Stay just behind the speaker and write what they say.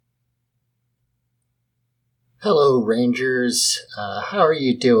Hello, Rangers. How are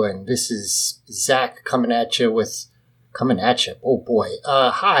you doing? This is Zach coming at you. Oh boy.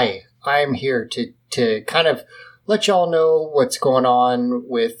 Hi. I'm here to kind of let y'all know what's going on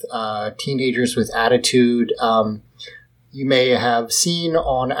with teenagers with attitude. You may have seen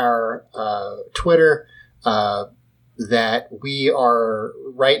on our Twitter that we are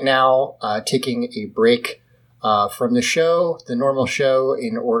right now taking a break from the normal show,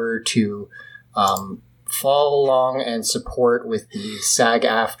 in order to follow along and support with the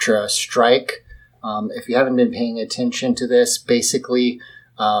SAG-AFTRA strike. If you haven't been paying attention to this, basically,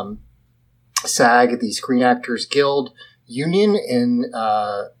 SAG, the Screen Actors Guild union in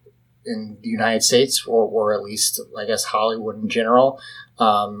the United States, or at least, I guess, Hollywood in general,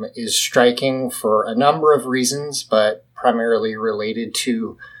 is striking for a number of reasons, but primarily related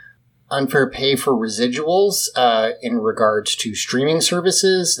to unfair pay for residuals in regards to streaming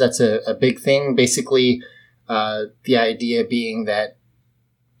services. That's a big thing. Basically, the idea being that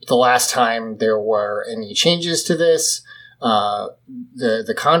the last time there were any changes to this,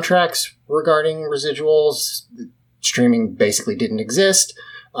 the contracts regarding residuals, streaming basically didn't exist.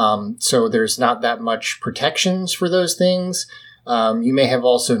 So there's not that much protections for those things. You may have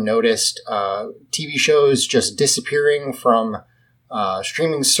also noticed TV shows just disappearing from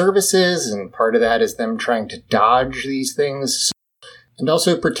streaming services, and part of that is them trying to dodge these things. And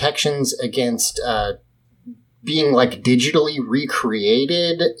also protections against being like digitally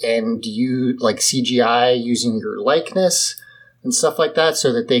recreated and you like CGI using your likeness and stuff like that,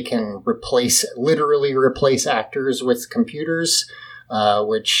 so that they can literally replace actors with computers,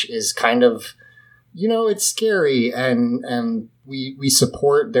 which is kind of, it's scary, and we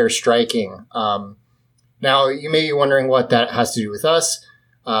support their striking. Now, you may be wondering what that has to do with us.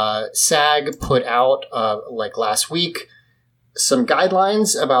 SAG put out, last week, some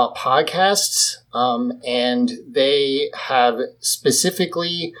guidelines about podcasts, and they have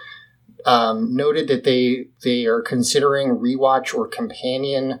specifically noted that they are considering rewatch or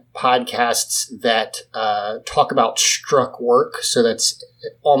companion podcasts that talk about struck work. So that's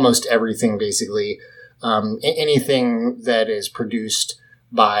almost everything, basically. Anything that is produced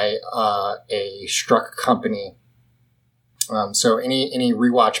by a struck company. So any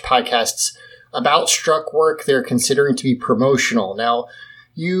rewatch podcasts about struck work, they're considering to be promotional. Now,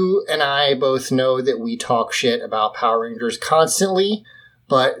 you and I both know that we talk shit about Power Rangers constantly,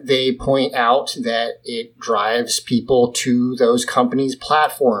 but they point out that it drives people to those companies'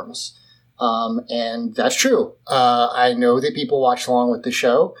 platforms. And that's true. I know that people watch along with the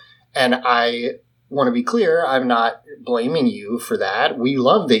show, and I want to be clear, I'm not blaming you for that. We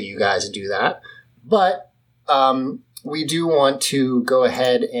love that you guys do that. But we do want to go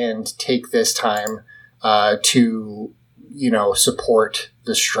ahead and take this time to, support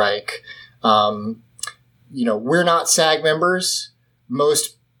the strike. We're not SAG members.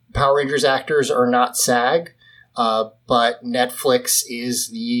 Most Power Rangers actors are not SAG. But Netflix is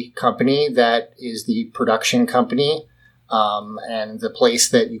the company that is the production company and the place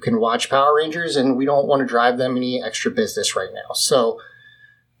that you can watch Power Rangers, and we don't want to drive them any extra business right now. So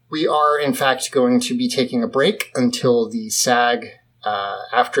we are, in fact, going to be taking a break until the SAG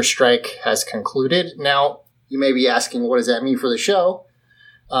after strike has concluded. Now, you may be asking, what does that mean for the show?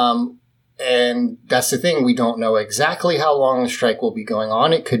 And that's the thing. We don't know exactly how long the strike will be going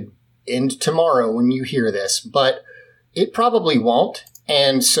on. It could end tomorrow when you hear this, but it probably won't.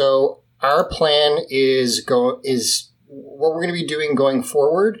 And so our plan is what we're going to be doing going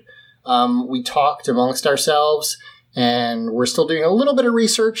forward. We talked amongst ourselves, and we're still doing a little bit of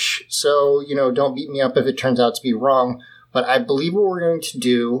research. So, don't beat me up if it turns out to be wrong. But I believe what we're going to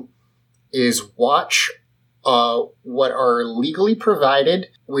do is watch what are legally provided,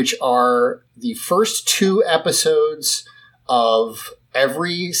 which are the first 2 episodes of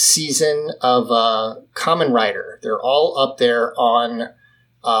every season of Kamen Rider. They're all up there on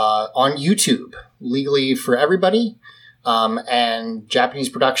YouTube, legally for everybody. And Japanese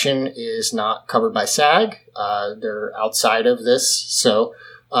production is not covered by SAG. They're outside of this. So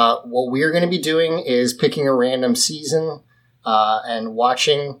what we're going to be doing is picking a random season and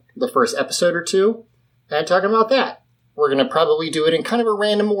watching the first episode or 2 and talking about that. We're going to probably do it in kind of a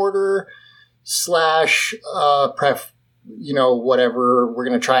random order / whatever. We're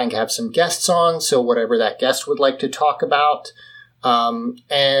going to try and have some guests on, so whatever that guest would like to talk about.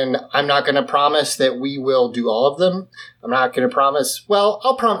 And I'm not going to promise that we will do all of them. I'm not going to promise,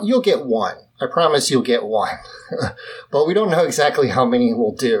 you'll get one. I promise you'll get one. But we don't know exactly how many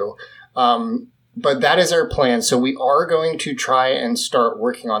we'll do. But that is our plan. So we are going to try and start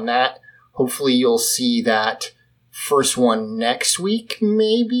working on that. Hopefully you'll see that first one next week,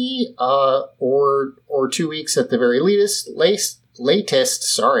 maybe, or 2 weeks at the very latest.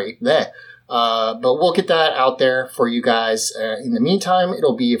 Sorry, there. But we'll get that out there for you guys. In the meantime,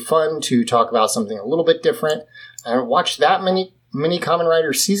 it'll be fun to talk about something a little bit different. I haven't watched that many Kamen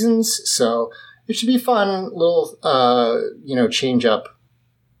Rider seasons, so it should be fun, little, change up.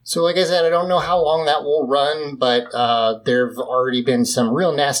 So like I said, I don't know how long that will run, but there have already been some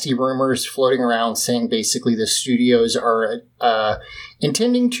real nasty rumors floating around saying basically the studios are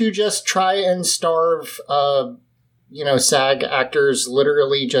intending to just try and starve, SAG actors,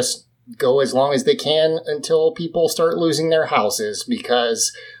 literally just go as long as they can until people start losing their houses,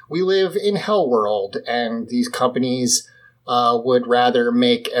 because we live in hell world and these companies would rather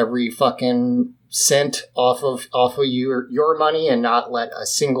make every fucking cent off of your money and not let a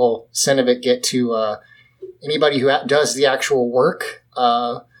single cent of it get to anybody who does the actual work.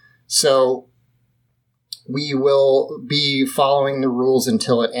 So we will be following the rules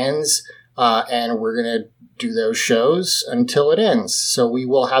until it ends, and we're going to do those shows until it ends. So we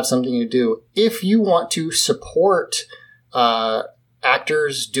will have something to do. If you want to support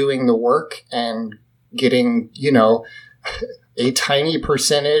actors doing the work and getting, a tiny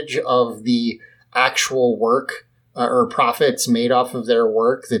percentage of the actual work or profits made off of their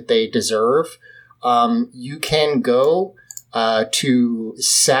work that they deserve, you can go to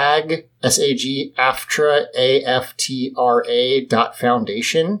SAG, SAG, AFTRA,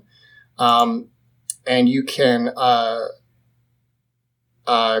 AFTRA.foundation, and you can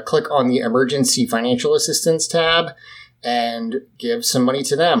click on the Emergency Financial Assistance tab and give some money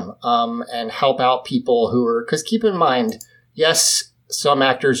to them, and help out people who are, because keep in mind, yes, some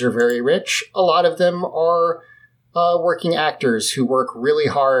actors are very rich. A lot of them are working actors who work really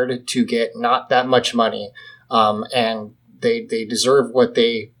hard to get not that much money, and they deserve what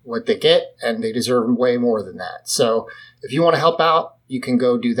they get, and they deserve way more than that. So if you want to help out, you can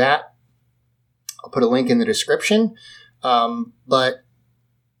go do that. I'll put a link in the description. But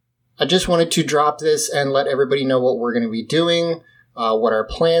I just wanted to drop this and let everybody know what we're going to be doing. What our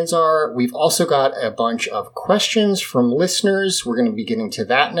plans are. We've also got a bunch of questions from listeners. We're going to be getting to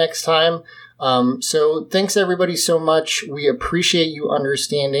that next time. So thanks everybody so much. We appreciate you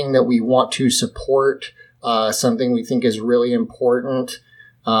understanding that we want to support something we think is really important,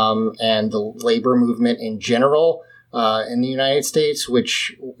 and the labor movement in general in the United States,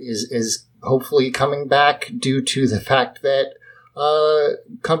 which is hopefully coming back due to the fact that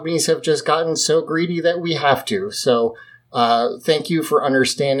companies have just gotten so greedy that we have to. So thank you for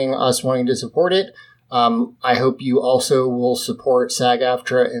understanding us wanting to support it. I hope you also will support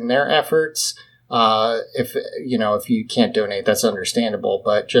SAG-AFTRA in their efforts. If you can't donate, that's understandable,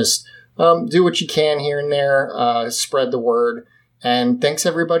 but just do what you can here and there, spread the word. And thanks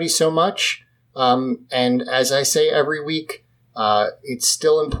everybody so much. And as I say every week, it's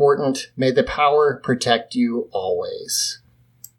still important. May the power protect you always.